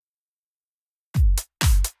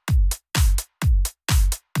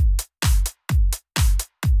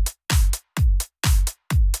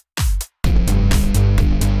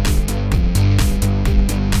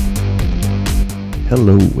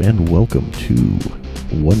Hello and welcome to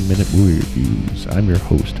 1 Minute Movie Reviews. I'm your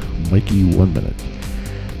host, Mikey 1 Minute.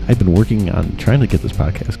 I've been working on trying to get this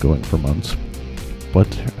podcast going for months, but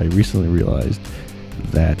I recently realized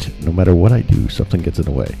that no matter what I do, something gets in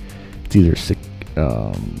the way. It's either sick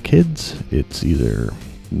kids, it's either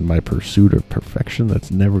my pursuit of perfection that's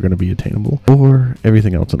never going to be attainable, or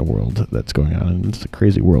everything else in the world that's going on, and it's a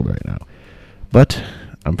crazy world right now. But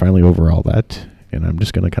I'm finally over all that, and I'm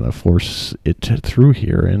just going to kind of force it through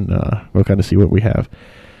here, and we'll kind of see what we have.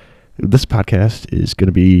 This podcast is going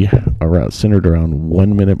to be centered around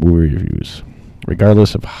 1 minute movie reviews,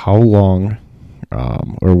 regardless of how long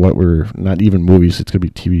or what we're, not even movies, it's going to be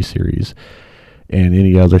TV series and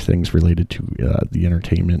any other things related to the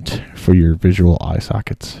entertainment for your visual eye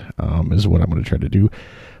sockets is what I'm going to try to do.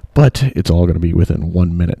 But it's all going to be within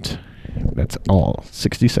 1 minute. That's all.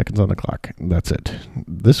 60 seconds on the clock. That's it.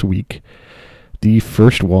 This week, the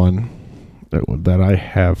first one that I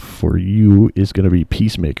have for you is going to be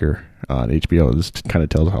Peacemaker on HBO. This kind of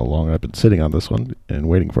tells how long I've been sitting on this one and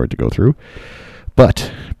waiting for it to go through.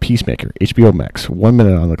 But Peacemaker, HBO Max, 1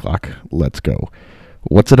 minute on the clock. Let's go.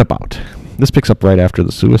 What's it about? This picks up right after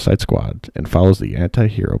the Suicide Squad and follows the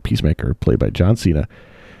anti-hero Peacemaker, played by John Cena,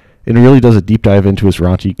 and it really does a deep dive into his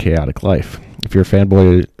raunchy, chaotic life. If you're a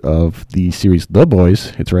fanboy of the series The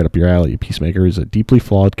Boys, it's right up your alley. Peacemaker is a deeply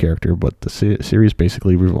flawed character, but the series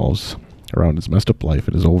basically revolves around his messed up life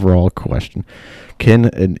and his overall question: can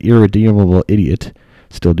an irredeemable idiot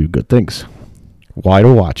still do good things? Why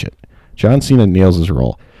to watch it? John Cena nails his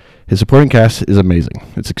role. His supporting cast is amazing.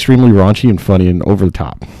 It's extremely raunchy and funny and over the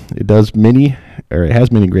top. It has many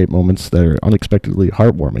great moments that are unexpectedly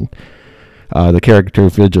heartwarming. The character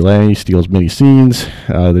Vigilante steals many scenes.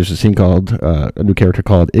 There's a new character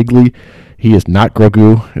called Igly. He is not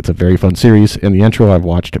Grogu. It's a very fun series, and the intro I've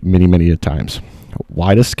watched many times.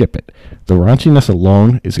 Why to skip it? The raunchiness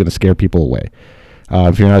alone is going to scare people away.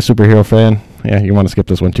 If you're not a superhero fan, you want to skip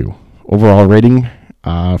this one too. Overall rating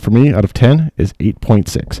for me out of 10 is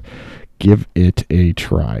 8.6. Give it a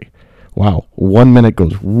try. Wow, 1 minute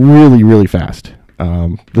goes really fast.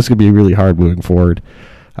 This could be really hard moving forward.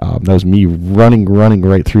 That was me running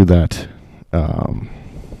right through that.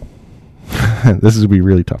 This is going to be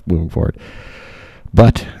really tough moving forward.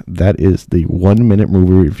 But that is the 1 minute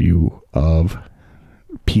movie review of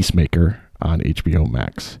Peacemaker on HBO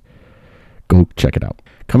Max. Go check it out.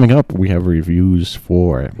 Coming up, we have reviews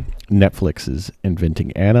for Netflix's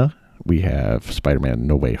Inventing Anna. We have Spider-Man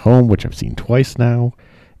No Way Home, which I've seen twice now.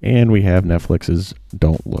 And we have Netflix's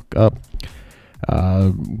Don't Look Up.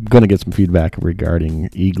 Going to get some feedback regarding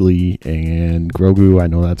Igly and Grogu. I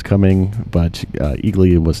know that's coming, but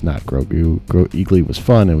Igly was not Grogu. Igly was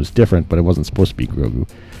fun. It was different, but it wasn't supposed to be Grogu.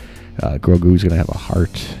 Grogu's going to have a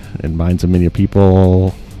heart and minds of many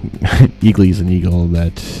people. Igly's an eagle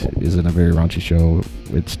that is in a very raunchy show.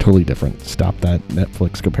 It's totally different. Stop that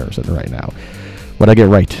Netflix comparison right now. What did I get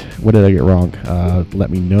right? What did I get wrong? Let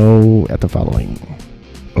me know at the following: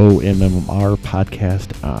 OMMR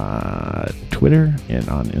Podcast on Twitter and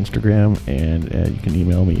on Instagram, and you can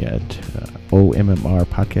email me at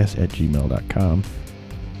ommrpodcast@gmail.com.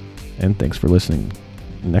 And thanks for listening.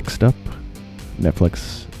 Next up,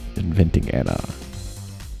 Netflix Inventing Anna.